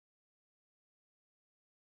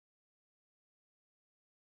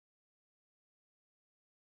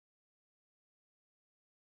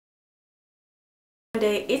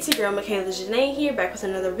day? It's your girl Michaela Janae here, back with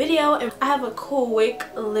another video, and I have a quick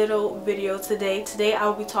little video today. Today I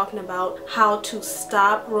will be talking about how to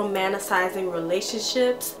stop romanticizing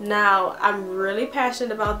relationships. Now, I'm really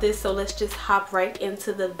passionate about this, so let's just hop right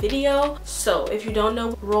into the video. So if you don't know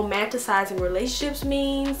what romanticizing relationships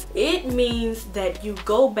means, it means that you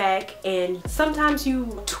go back and sometimes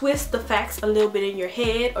you twist the facts a little bit in your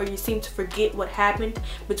head, or you seem to forget what happened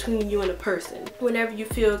between you and a person. Whenever you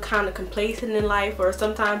feel kind of complacent in life, or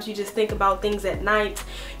sometimes you just think about things at night,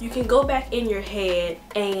 you can go back in your head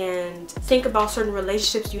and think about certain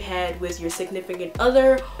relationships you had with your significant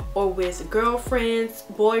other or with girlfriends,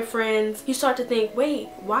 boyfriends. You start to think, wait,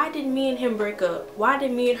 why did me and him break up? Why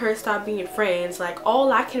did me and her stop being friends? Like,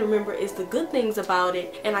 all I can remember is the good things about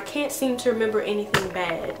it, and I can't seem to remember anything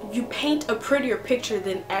bad. You paint a prettier picture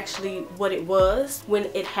than actually what it was when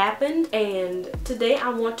it happened, and today I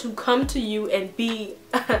want to come to you and be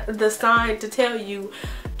the sign to tell you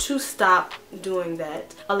to stop doing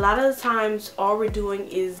that. A lot of the times all we're doing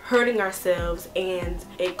is hurting ourselves, and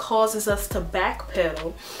it causes us to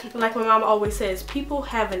backpedal. Like my mom always says, people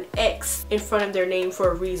have an X in front of their name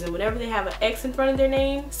for a reason. Whenever they have an X in front of their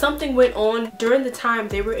name, something went on during the time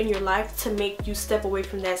they were in your life to make you step away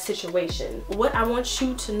from that situation. What I want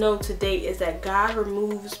you to know today is that God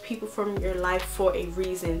removes people from your life for a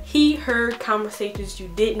reason. He heard conversations you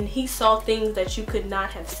didn't. He saw things that you could not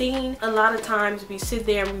have seen. A lot of times we sit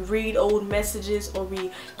there and we read old messages, or we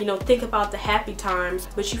think about the happy times,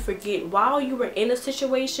 but you forget while you were in a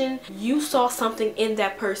situation, you saw something in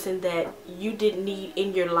that person that you didn't need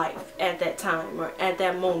in your life at that time or at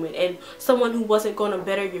that moment, and someone who wasn't going to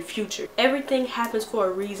better your future. Everything happens for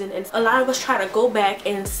a reason, and a lot of us try to go back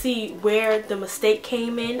and see where the mistake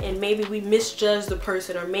came in, and maybe we misjudged the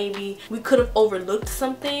person, or maybe we could have overlooked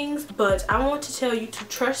some things. But I want to tell you to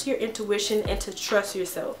trust your intuition and to trust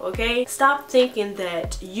yourself, okay? Stop thinking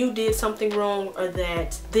that you did something wrong, or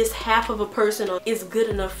that this half of a person is good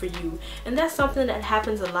enough for you. And that's something that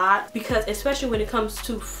happens a lot, because especially when it comes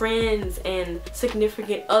to friends and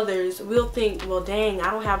significant others, we'll think, well, dang,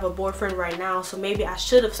 I don't have a boyfriend right now, so maybe I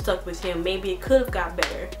should have stuck with him. Maybe it could have got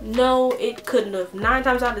better. No, it couldn't have. 9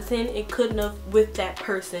 times out of 10, it couldn't have with that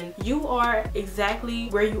person. You are exactly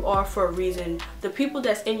where you are for a reason. The people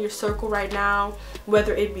that's in your circle right now,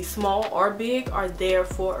 whether it be small or big, are there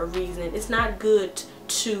for a reason. It's not good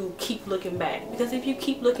to keep looking back, because if you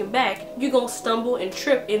keep looking back, you're gonna stumble and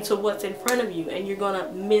trip into what's in front of you, and you're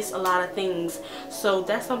gonna miss a lot of things. So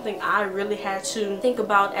that's something I really had to think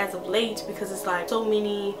about as of late, because it's like so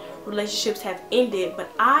many relationships have ended,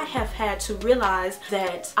 but I have had to realize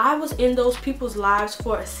that I was in those people's lives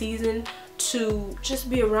for a season to just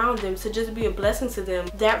be around them, to just be a blessing to them.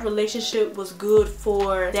 That relationship was good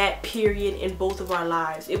for that period in both of our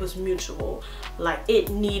lives. It was mutual. Like, it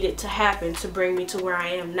needed to happen to bring me to where I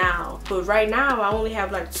am now. But right now I only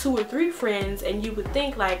have like 2 or 3 friends, and you would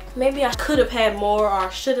think like maybe I could have had more, or I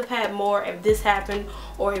should have had more if this happened,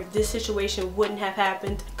 or if this situation wouldn't have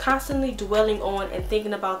happened. Constantly dwelling on and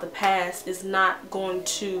thinking about the past is not going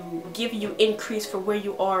to give you increase for where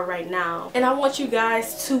you are right now. And I want you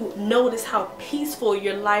guys to notice how peaceful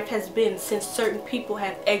your life has been since certain people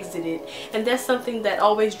have exited. And that's something that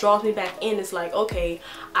always draws me back in. It's like, okay,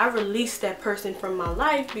 I released that person from my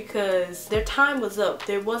life because their time was up.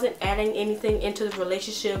 There wasn't adding anything into the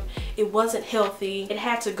relationship. It wasn't healthy. It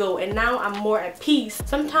had to go, and now I'm more at peace.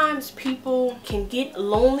 Sometimes people can get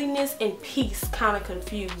loneliness and peace kind of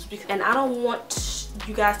confused, and I don't want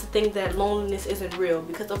you guys to think that loneliness isn't real,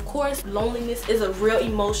 because of course loneliness is a real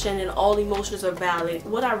emotion, and all emotions are valid.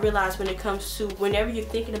 What I realized when it comes to whenever you're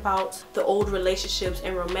thinking about the old relationships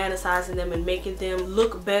and romanticizing them and making them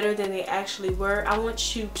look better than they actually were, I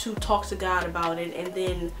want you to talk to God about it. And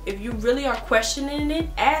then if you really are questioning it,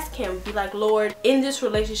 ask him. Be like, Lord, in this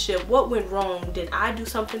relationship, what went wrong? Did I do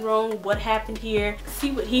something wrong? What happened here?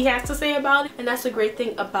 See what he has to say about it. And that's the great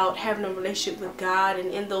thing about having a relationship with God,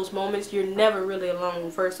 and in those moments you're never really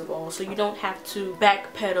alone, first of all, so you don't have to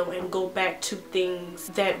backpedal and go back to things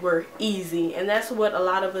that were easy. And that's what a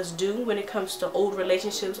lot of us do when it comes to old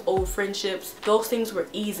relationships, old friendships. Those things were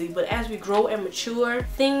easy, but as we grow and mature,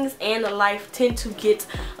 things and life tend to get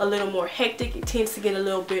a little more hectic. It tends to get a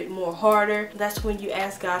little bit more harder. That's when you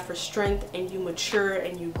ask God for strength, and you mature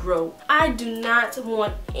and you grow. I do not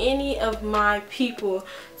want any of my people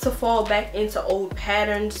to fall back into old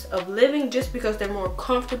patterns of living just because they're more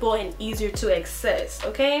comfortable and easier to accept. process,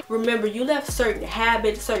 okay? Remember, you left certain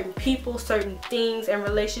habits, certain people, certain things and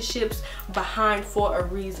relationships behind for a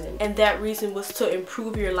reason, and that reason was to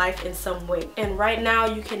improve your life in some way. And right now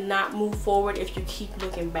you cannot move forward if you keep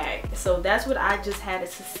looking back. So that's what I just had to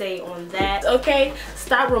say on that, okay?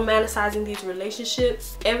 Stop romanticizing these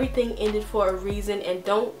relationships. Everything ended for a reason, and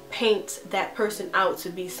don't paint that person out to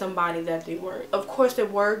be somebody that they weren't. Of course there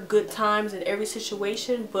were good times in every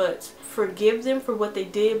situation, but forgive them for what they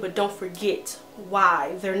did, but don't forget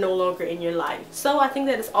why they're no longer in your life. So I think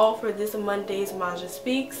that is all for this Monday's Maja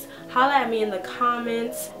Speaks. Holla at me in the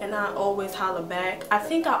comments and I always holla back. I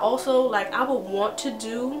think I also, like, I would want to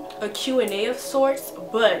do a Q&A of sorts,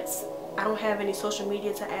 but I don't have any social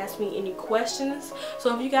media to ask me any questions.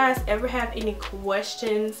 So if you guys ever have any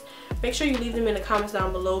questions, make sure you leave them in the comments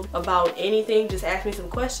down below about anything. Just ask me some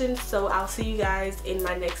questions. So I'll see you guys in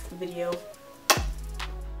my next video.